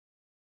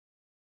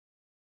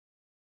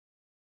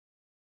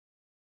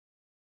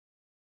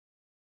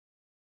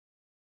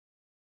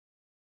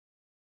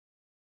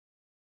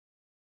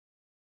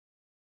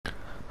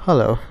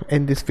Hello,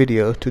 in this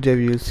video today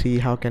we will see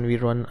how can we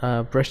run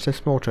a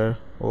brushless motor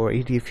or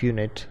EDF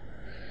unit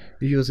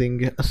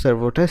using a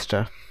servo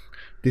tester.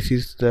 This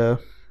is the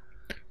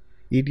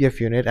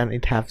EDF unit and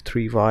it have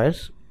three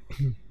wires,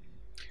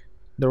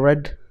 the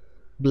red,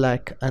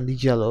 black and the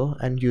yellow,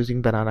 and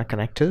using banana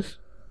connectors.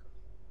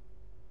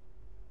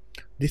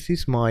 This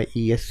is my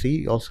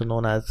ESC, also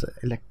known as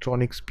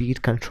electronic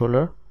speed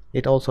controller.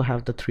 It also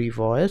have the three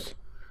wires,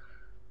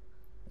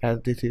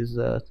 as this is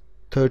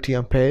 30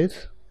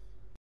 amperes.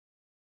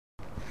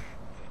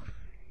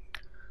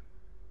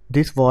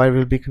 This wire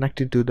will be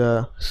connected to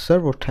the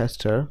servo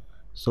tester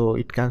so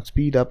it can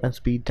speed up and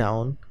speed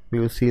down. We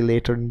will see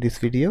later in this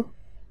video.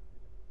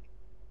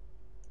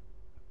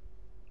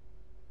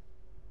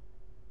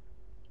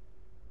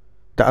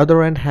 The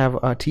other end have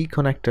a T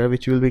connector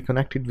which will be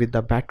connected with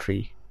the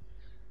battery.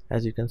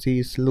 As you can see,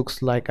 it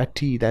looks like a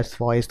T, that's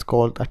why it's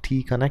called a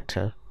T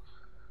connector.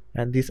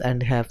 And this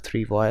end have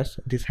three wires,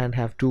 this end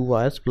have two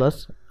wires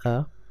plus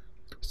a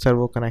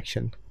servo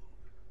connection.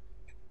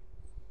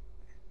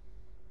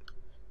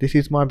 This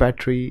is my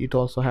battery, it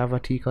also have a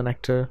T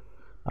connector.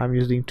 I'm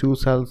using 2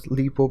 cells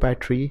LiPo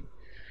battery.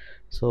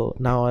 So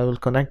now I will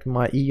connect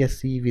my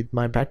ESC with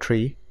my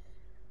battery,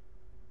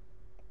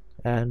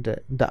 and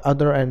the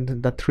other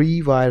end, the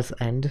three wires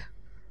end,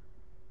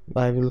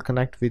 I will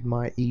connect with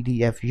my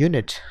EDF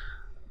unit.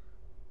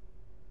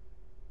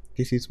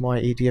 This is my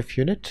EDF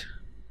unit.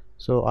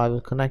 So I will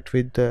connect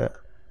with the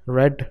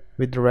red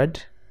with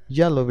red,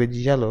 yellow with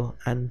yellow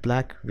and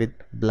black with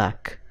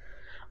black.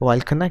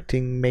 While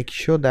connecting, make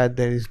sure that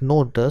there is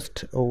no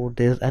dust or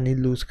there's any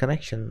loose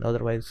connection,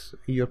 otherwise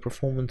your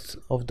performance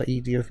of the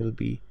EDF will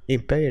be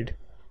impaired.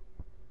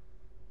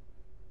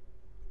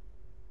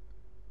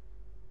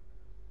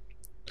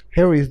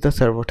 Here is the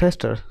servo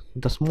tester.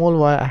 The small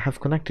wire I have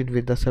connected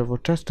with the servo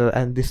tester,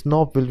 and this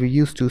knob will be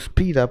used to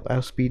speed up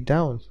or speed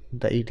down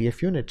the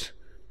EDF unit.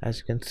 As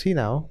you can see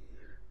now,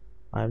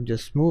 I'm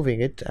just moving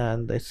it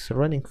and it's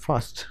running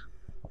fast.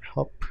 I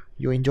hope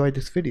you enjoyed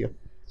this video.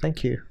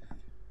 Thank you.